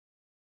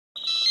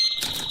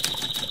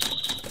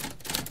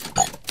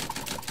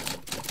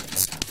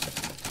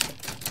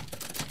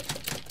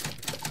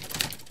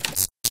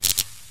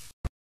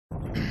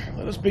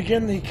Let's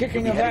begin the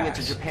kicking We'll of be heading ass.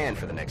 into Japan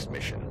for the next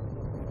mission.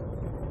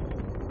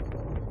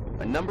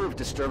 A number of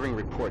disturbing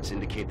reports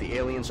indicate the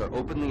aliens are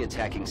openly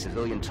attacking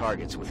civilian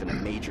targets within a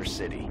major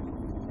city.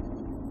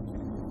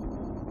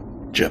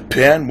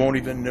 Japan won't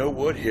even know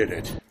what hit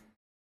it.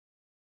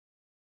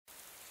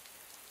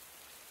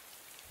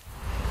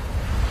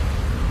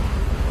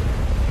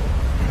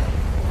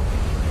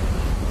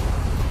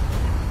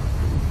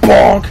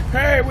 Bonk!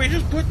 Hey, we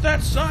just put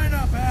that sign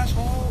up,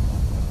 asshole!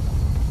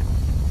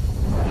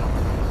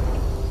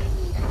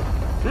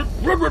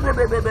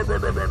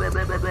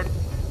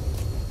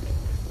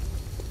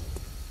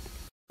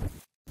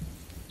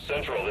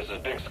 Central, this is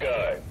Big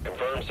Sky.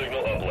 Confirm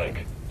signal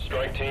uplink.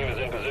 Strike team is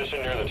in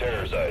position near the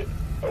terror site.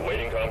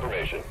 Awaiting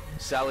confirmation.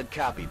 Solid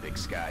copy, Big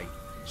Sky.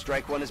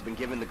 Strike 1 has been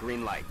given the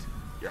green light.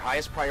 Your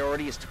highest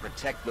priority is to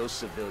protect those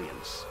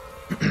civilians.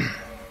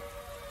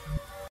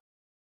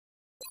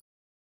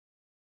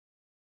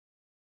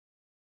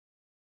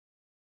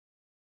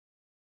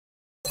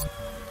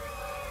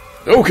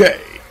 Okay.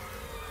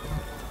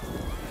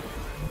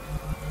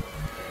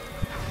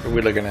 What are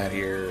we looking at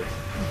here?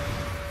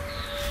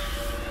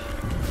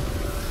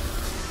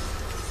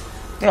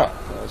 Oh,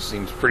 well,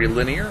 seems pretty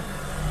linear.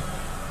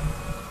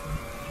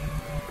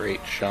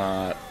 Great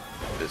shot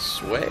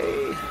this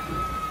way.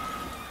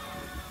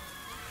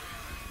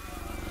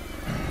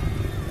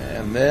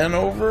 And then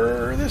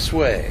over this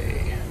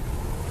way.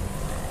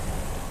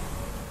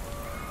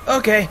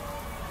 Okay.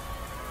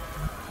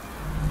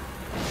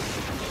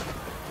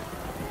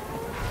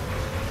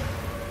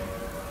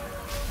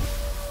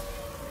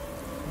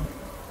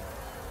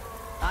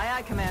 Aye,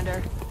 aye,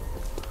 Commander.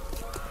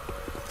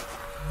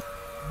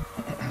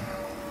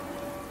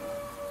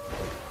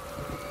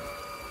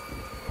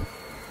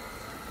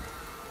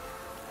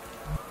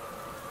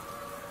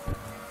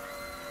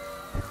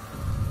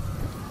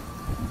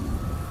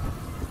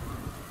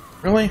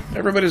 Really?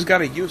 Everybody's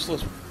got a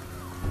useless...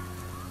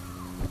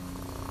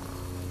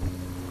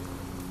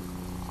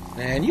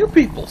 Man, you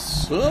people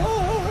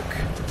suck!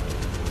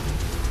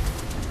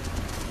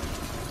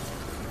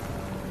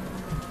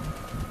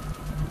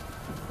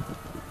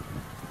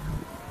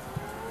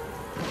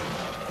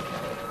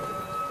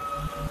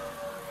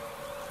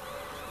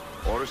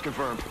 Orders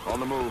confirmed. On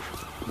the move.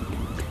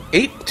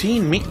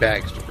 18 meat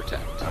bags to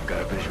protect. I've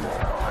got a visual.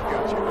 I've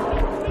got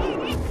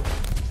you.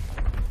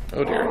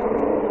 Oh dear.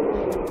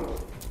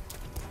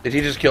 Did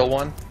he just kill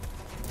one?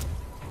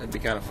 That'd be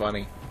kind of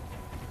funny.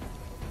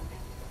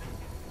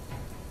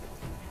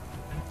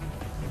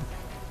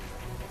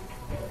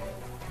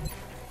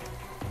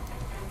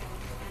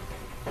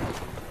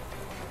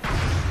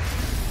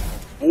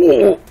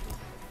 Oh!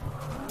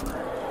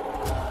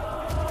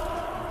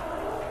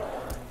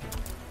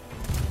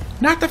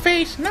 Not the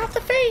face! Not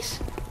the face!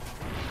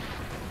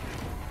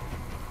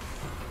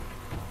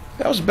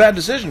 That was a bad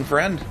decision,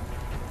 friend.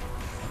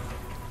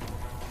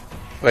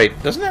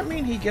 Wait, doesn't that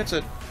mean he gets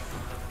it?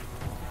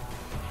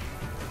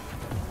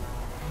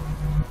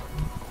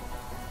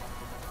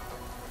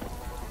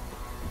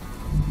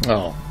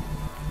 Oh.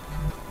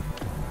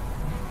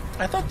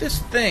 I thought this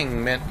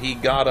thing meant he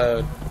got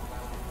a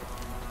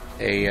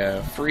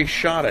free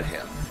shot at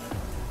him.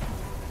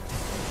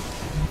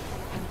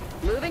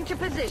 Moving to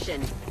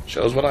position.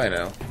 Shows what I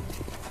know.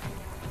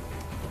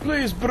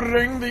 Please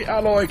bring the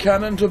alloy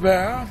cannon to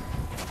bear.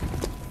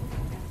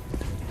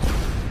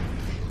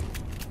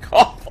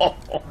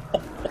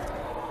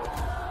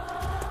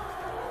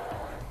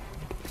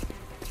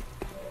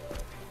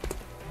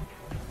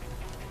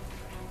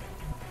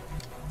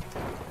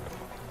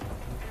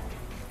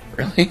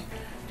 Really?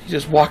 He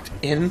just walked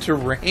into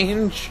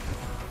range?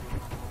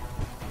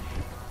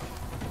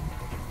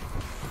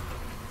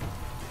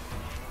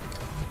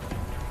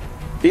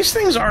 These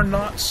things are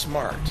not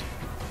smart.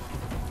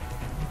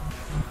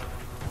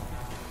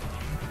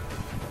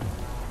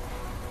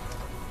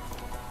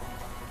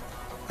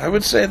 I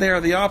would say they are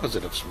the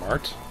opposite of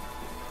smart.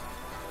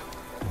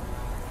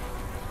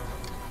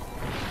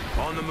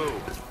 On the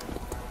move.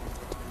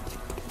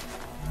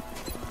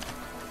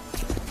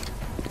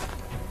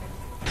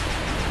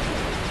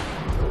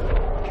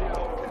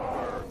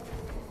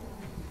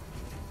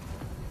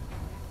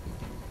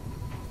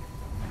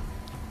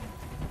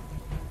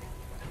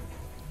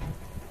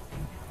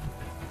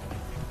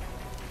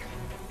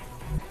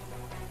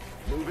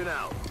 Moving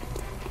out.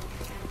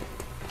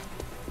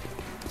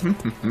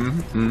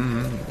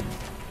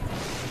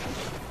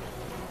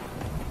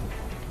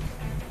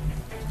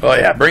 Oh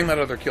yeah, bring that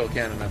other kill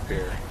cannon up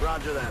here.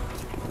 Roger that.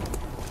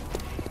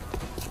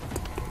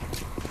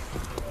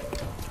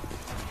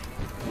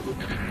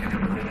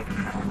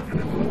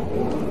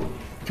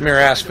 Come here,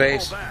 ass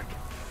face.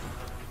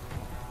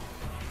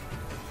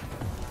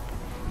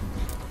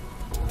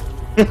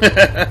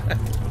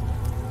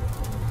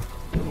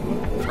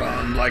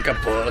 Run like a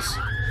puss.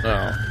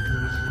 Oh.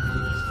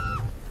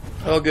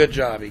 Well, good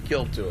job. He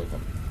killed two of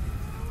them.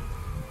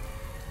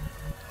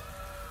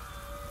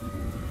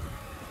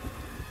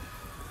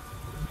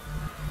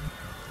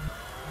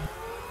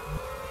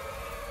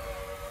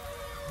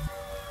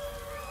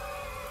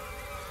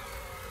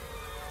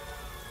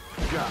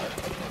 Got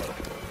it.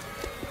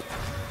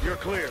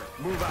 clear.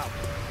 Move out.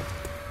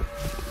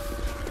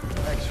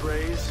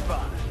 X-rays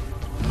spotted.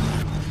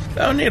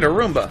 I don't need a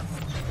Roomba.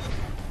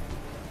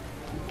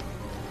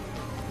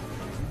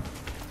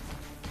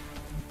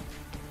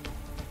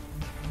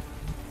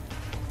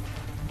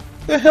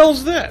 The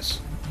hell's this?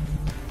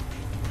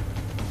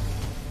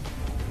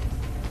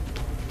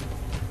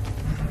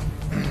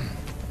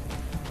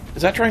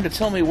 Is that trying to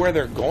tell me where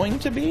they're going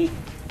to be?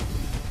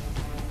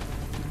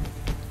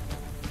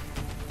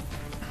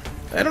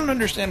 I don't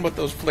understand what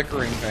those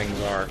flickering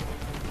things are.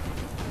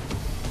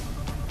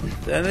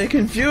 Then they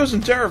confuse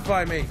and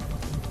terrify me.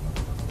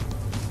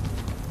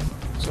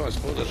 So I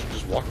suppose I should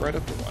just walk right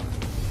up to one.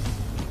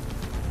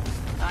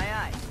 Aye,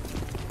 aye.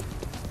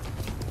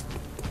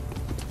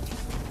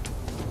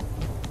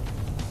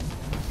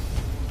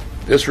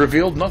 This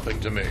revealed nothing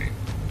to me.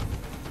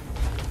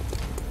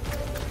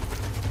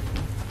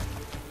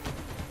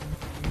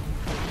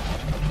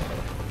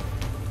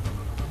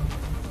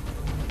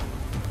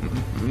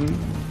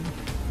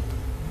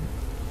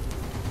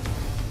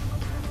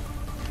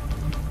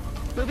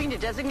 Moving to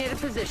designated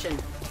position.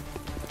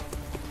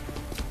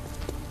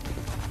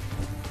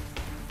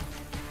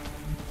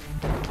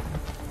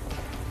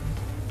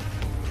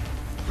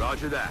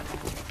 Roger that.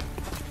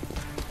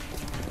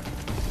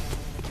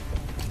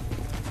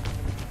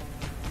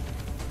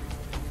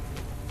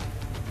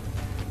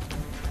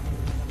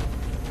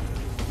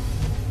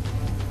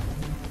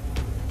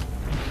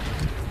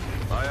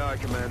 Aye, aye,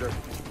 Commander.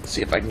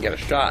 See if I can get a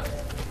shot.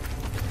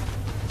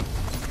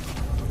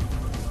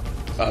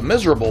 A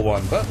miserable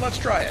one, but let's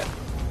try it.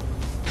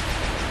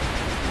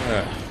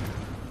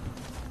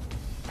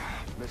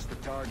 Missed the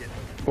target.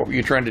 What were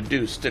you trying to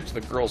do? Stitch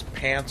the girl's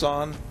pants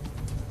on?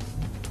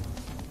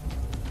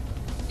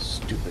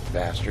 Stupid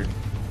bastard.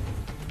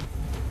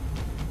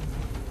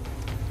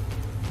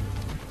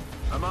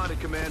 I'm on it,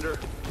 Commander.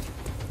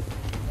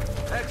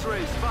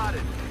 X-ray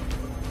spotted.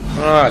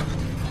 Ah,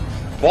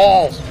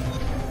 balls!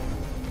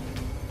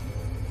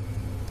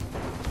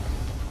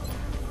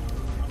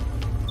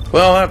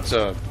 Well, that's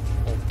a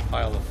whole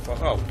pile of fun.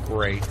 Oh,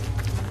 great.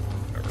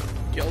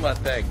 Kill that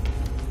thing.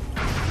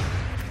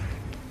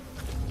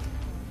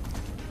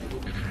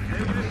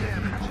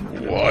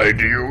 Why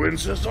do you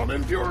insist on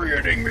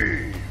infuriating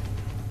me?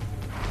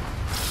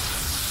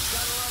 Got a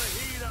lot of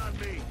heat on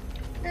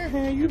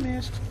me. You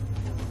missed.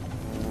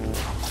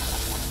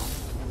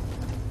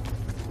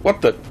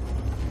 What the?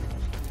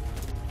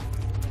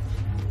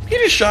 He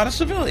just shot a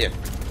civilian.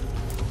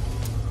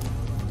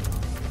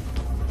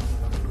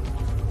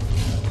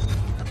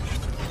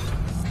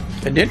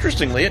 And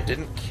interestingly, it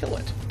didn't kill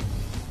it.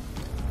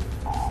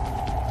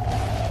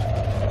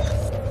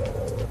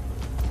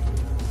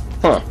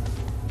 Huh.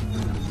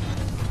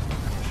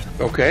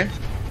 Okay.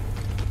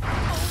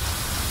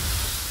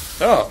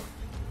 Oh.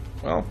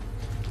 Well.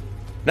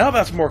 Now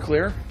that's more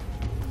clear.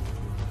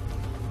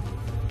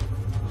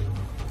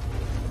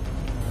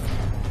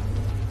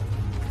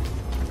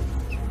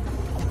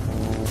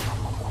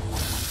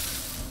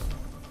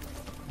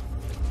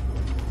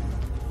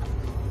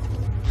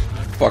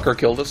 Fucker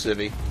killed a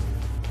civvy.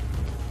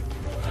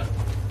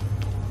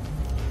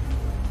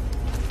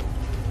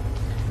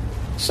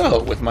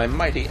 So, with my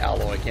mighty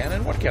alloy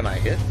cannon, what can I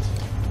hit?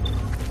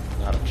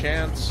 Not a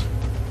chance.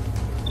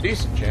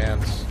 Decent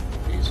chance.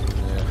 Decent,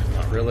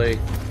 not really.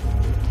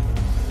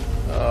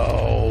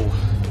 Oh.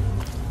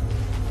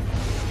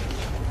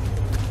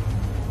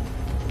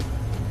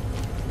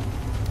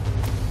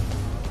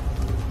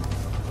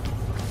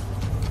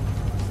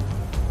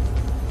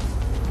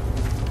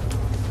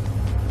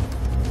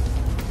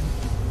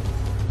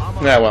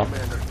 Yeah, well.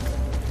 Commander.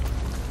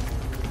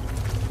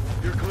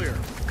 You're clear.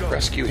 Go.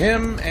 Rescue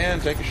him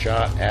and take a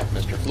shot at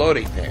Mr.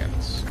 Floaty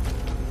Pants.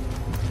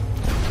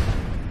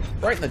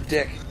 Right in the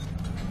dick.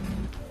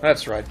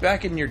 That's right,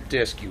 back in your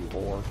disc, you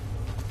whore.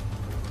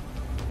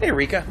 Hey,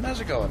 Rika,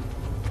 how's it going?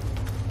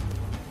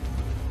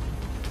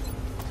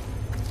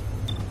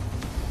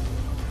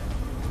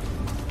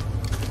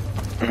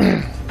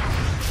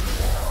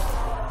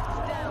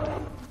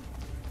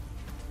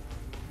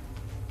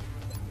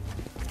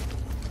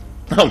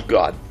 Oh,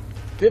 God.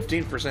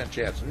 15%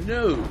 chance.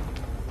 No.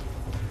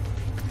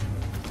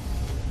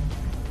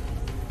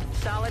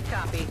 Solid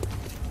copy.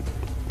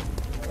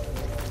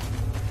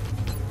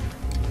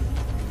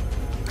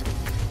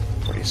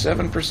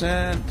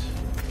 47%.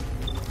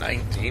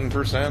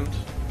 19%.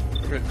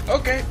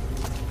 Okay.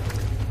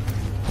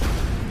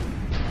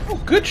 Oh,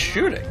 good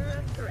shooting.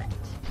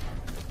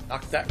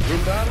 Knock that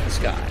Roomba out of the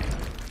sky.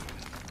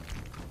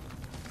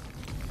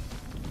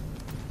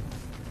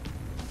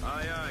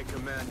 Aye, aye,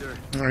 Commander.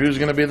 Who's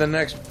gonna be the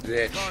next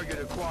bitch?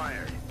 Target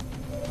acquired.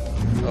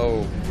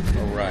 Oh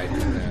right.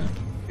 Yeah.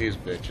 These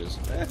bitches.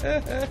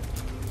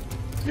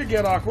 You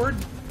get awkward.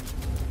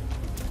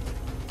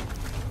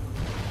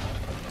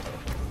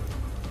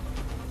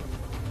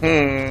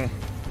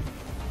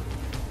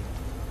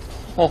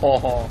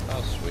 Oh,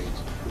 how sweet.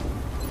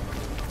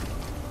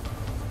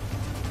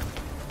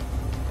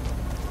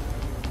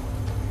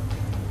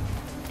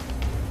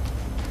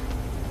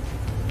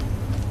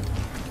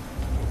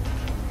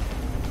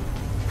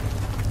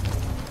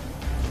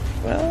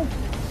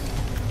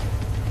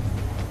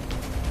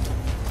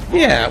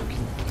 Yeah, we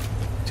can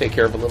take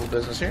care of a little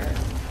business here.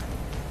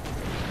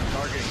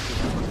 Targeting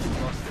system must be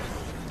busted.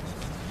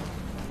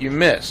 You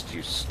missed,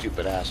 you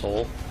stupid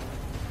asshole.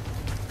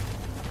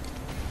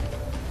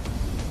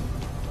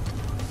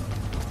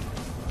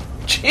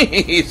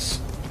 Jeez!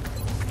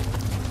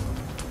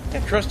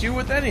 Can't trust you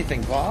with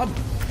anything, Bob.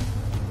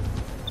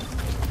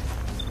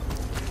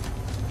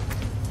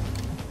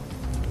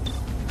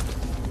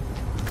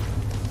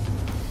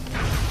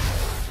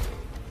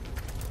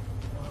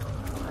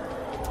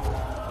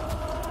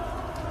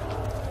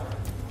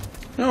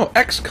 No,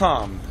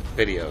 XCOM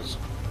videos.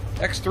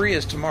 X3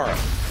 is tomorrow.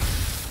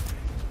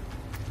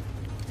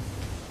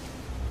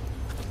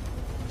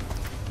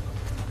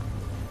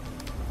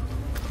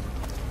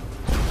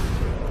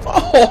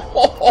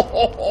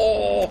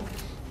 Oh,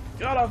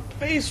 got a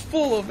face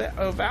full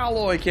of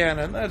alloy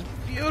cannon. That's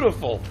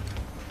beautiful.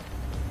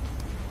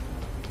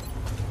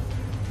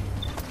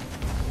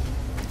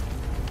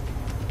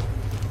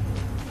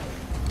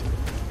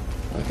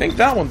 I think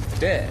that one's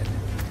dead.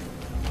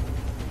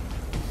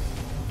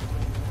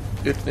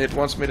 It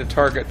wants me to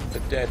target a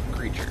dead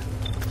creature.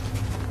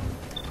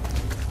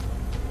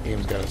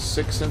 Game's got a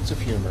sick sense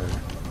of humor.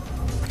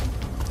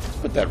 Let's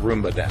put that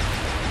Roomba down.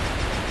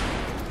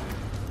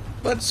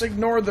 Let's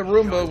ignore the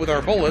Roomba with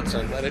our bullets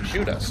and let it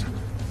shoot us.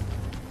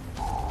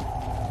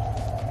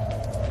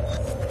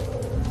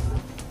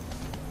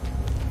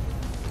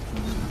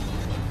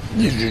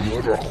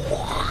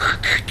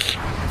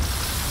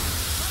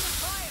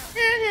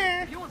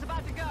 Fuel's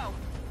about to go.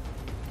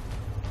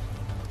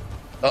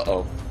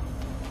 Uh-oh.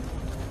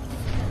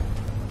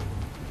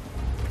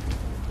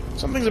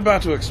 Something's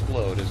about to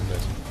explode, isn't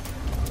it?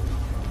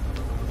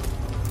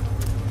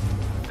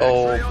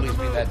 Oh, X-ray on please the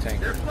be move. that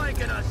tanker. They're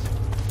flanking us.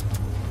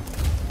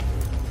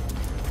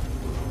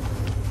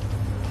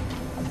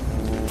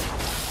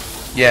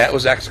 Yeah, it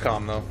was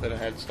XCOM, though, that I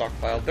had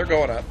stockpiled. They're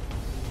going up.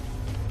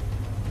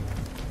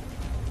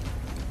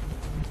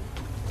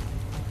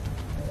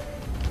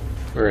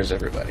 Where is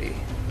everybody?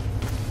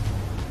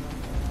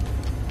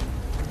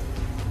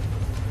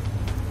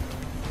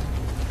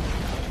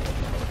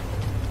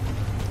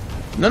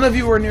 None of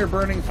you are near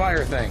burning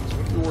fire things.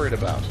 What are you worried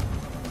about?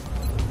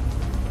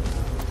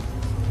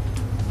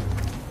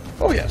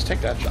 Oh yes,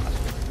 take that shot.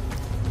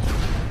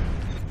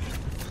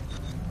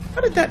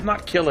 How did that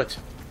not kill it?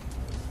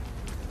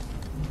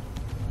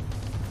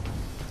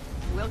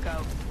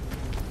 Wilco,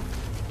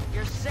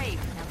 you're safe.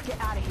 Now get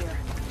out of here.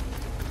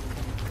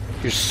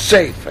 You're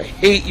safe. I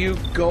hate you.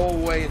 Go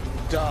away and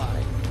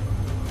die.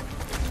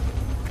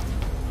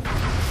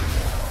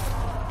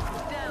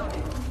 Down.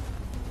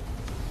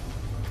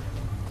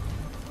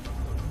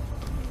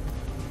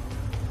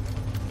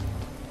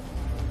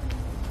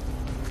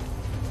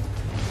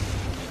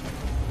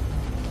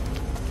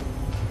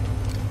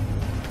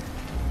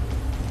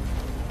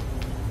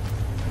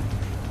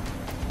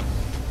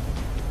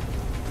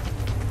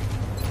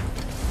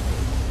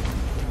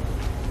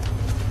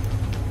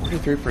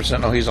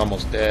 %. Oh, he's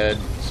almost dead.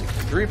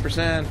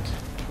 63%.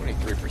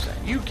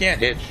 23%. You can't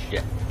hit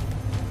shit.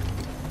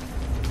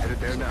 Headed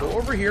there now. Go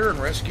over here and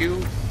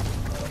rescue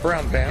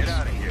Brown Pants. Get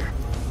out of here.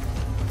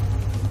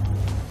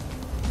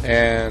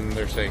 And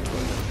they're saying,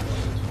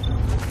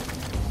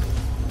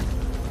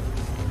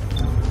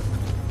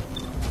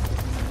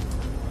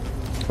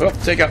 well,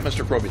 take out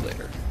Mr.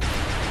 Probulator.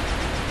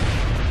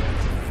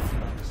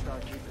 About to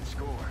start keeping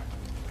score.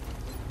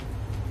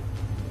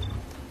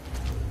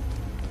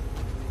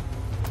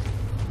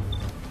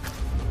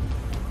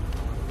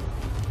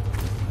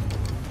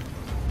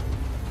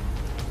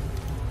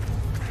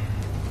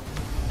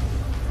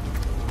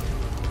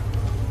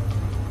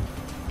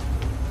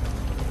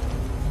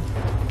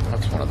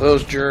 That's one of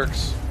those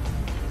jerks.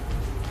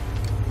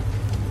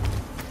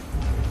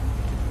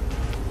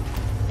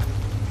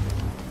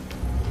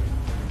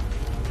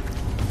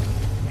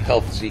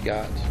 Health has he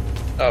got?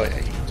 Oh yeah,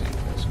 he can take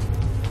this.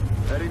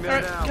 Heading there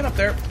Alright, now. get up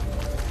there.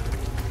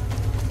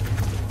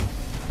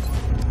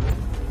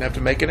 I have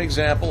to make an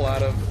example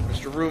out of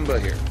Mr. Roomba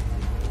here.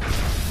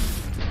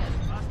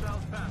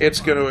 Hostiles pass.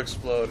 It's going to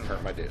explode and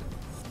hurt my dude.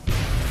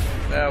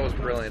 That was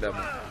brilliant of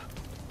him.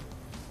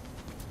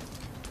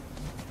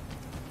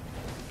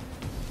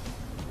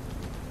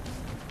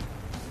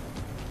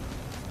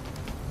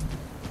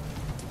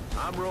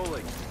 I'm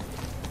rolling.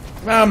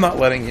 I'm not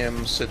letting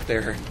him sit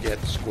there and get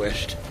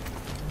squished.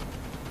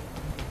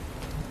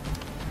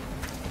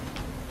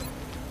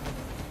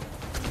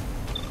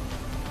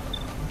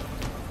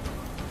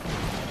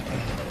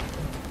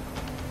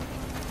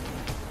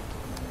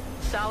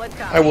 Solid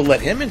copy. I will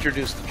let him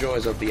introduce the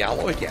joys of the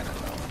alloy cannon,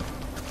 though.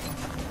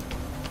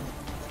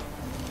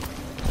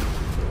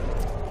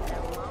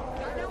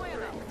 Got no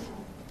ammo.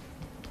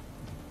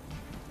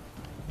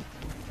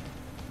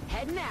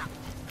 Heading out.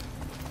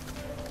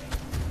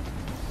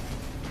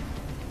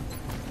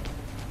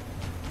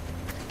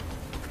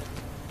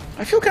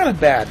 I feel kind of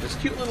bad. This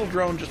cute little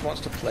drone just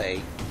wants to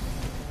play.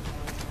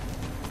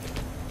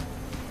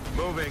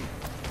 Moving.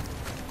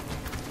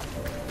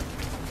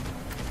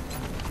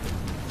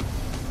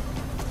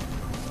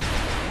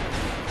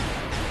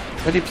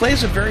 But he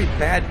plays a very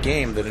bad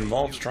game that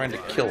involves trying to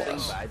kill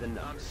us. By the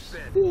numbers.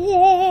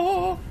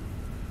 Whoa.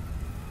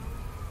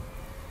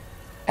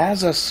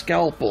 As a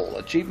scalpel,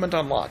 achievement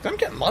unlocked. I'm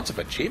getting lots of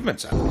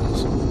achievements out of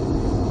this.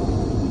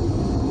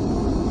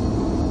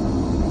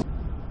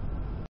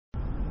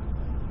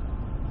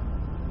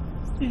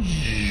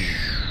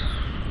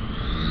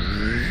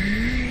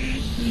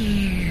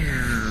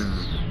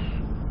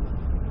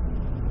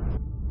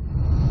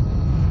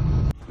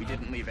 We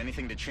didn't leave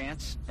anything to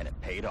chance, and it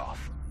paid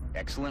off.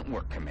 Excellent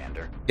work,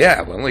 Commander.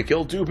 Yeah, we only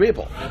killed 2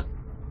 people.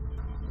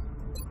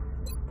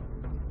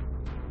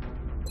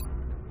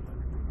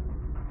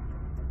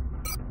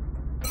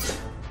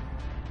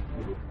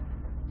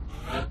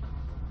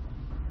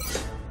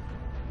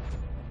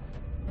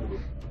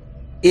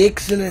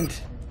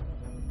 Excellent.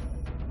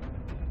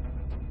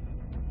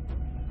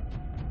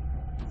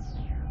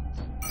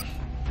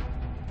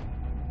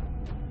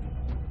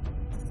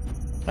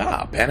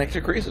 Ah, panic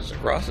decreases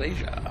across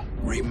Asia.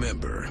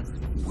 Remember,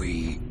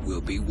 we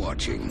will be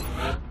watching.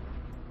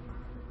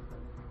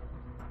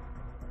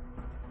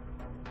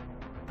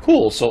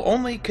 Cool, so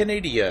only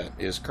Canada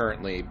is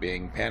currently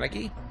being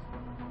panicky.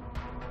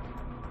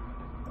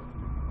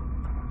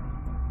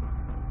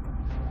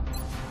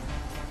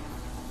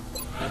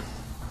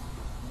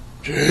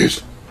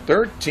 Jeez.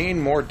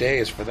 13 more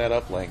days for that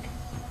uplink.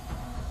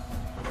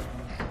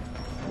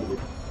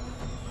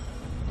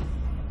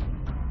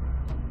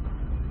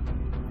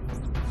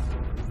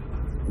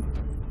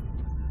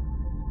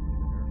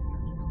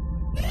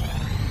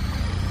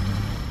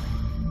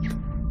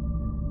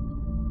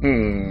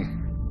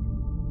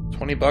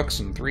 $20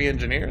 and 3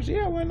 engineers?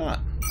 Yeah, why not?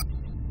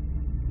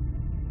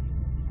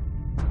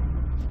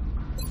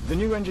 The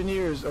new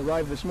engineers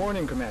arrived this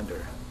morning,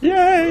 Commander.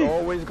 Yay! We're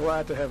always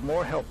glad to have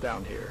more help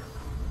down here.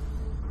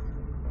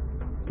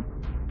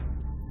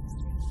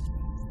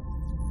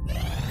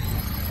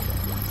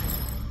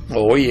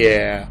 Oh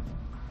yeah.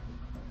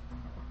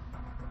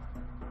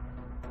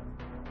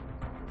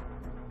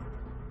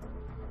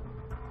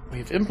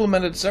 We've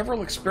implemented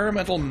several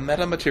experimental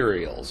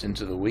metamaterials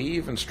into the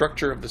weave and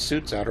structure of the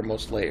suit's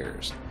outermost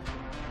layers.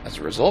 As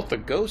a result, the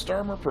ghost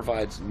armor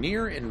provides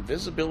near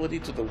invisibility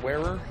to the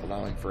wearer,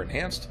 allowing for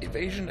enhanced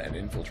evasion and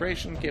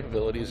infiltration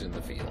capabilities in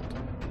the field.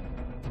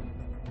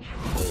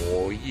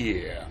 Oh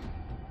yeah.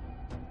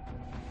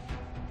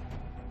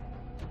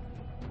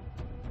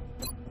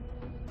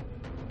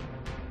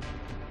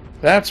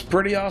 That's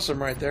pretty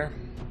awesome right there.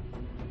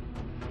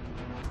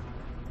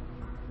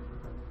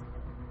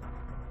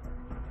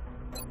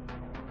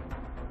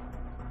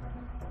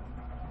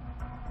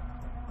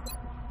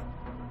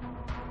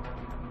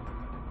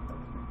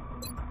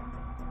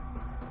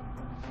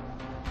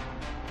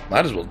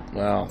 Might as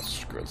well,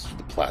 screw it, let's do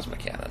the plasma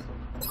cannon.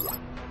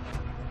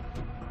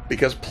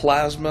 Because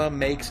plasma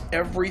makes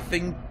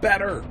everything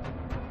better.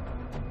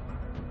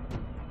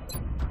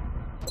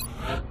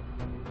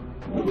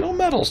 No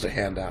medals to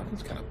hand out.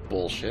 That's kind of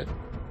bullshit.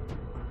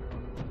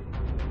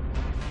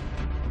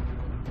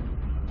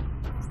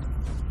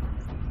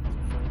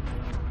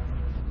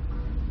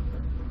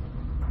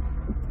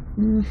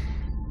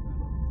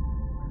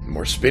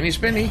 More spinny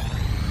spinny.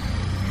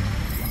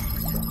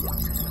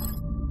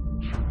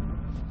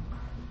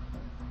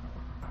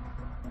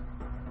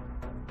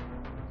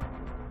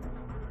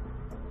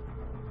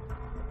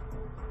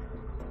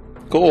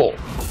 Cool.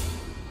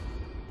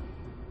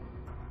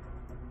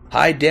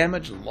 High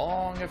damage,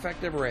 long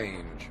effective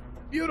range.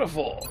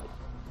 Beautiful.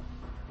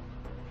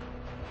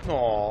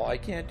 Aw, I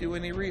can't do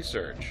any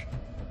research.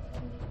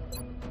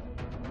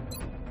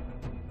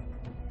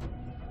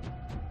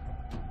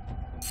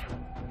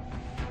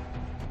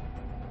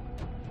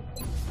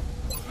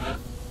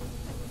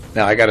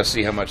 Now I gotta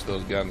see how much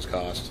those guns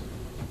cost.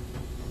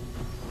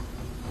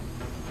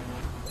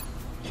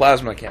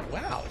 Plasma can.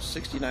 Wow,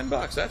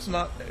 $69. That's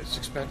not as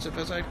expensive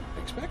as I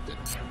expected.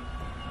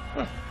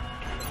 Huh.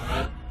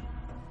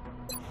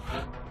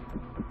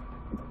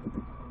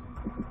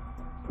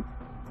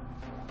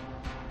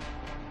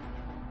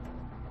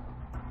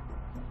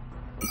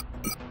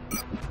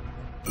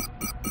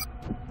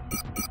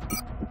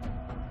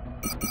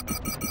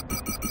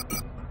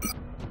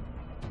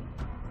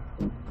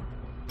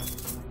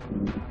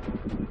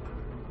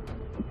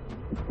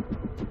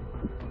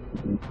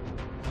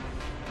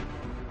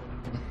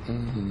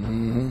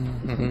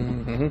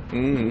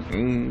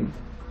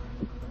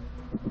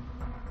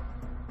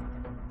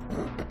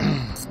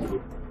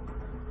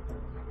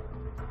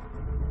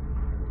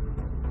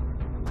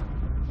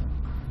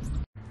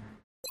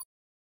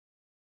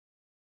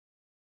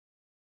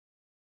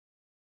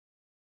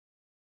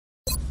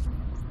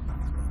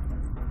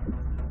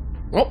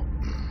 Well,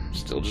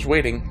 still just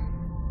waiting.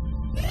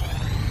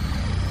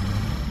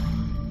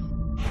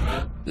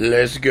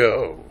 Let's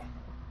go.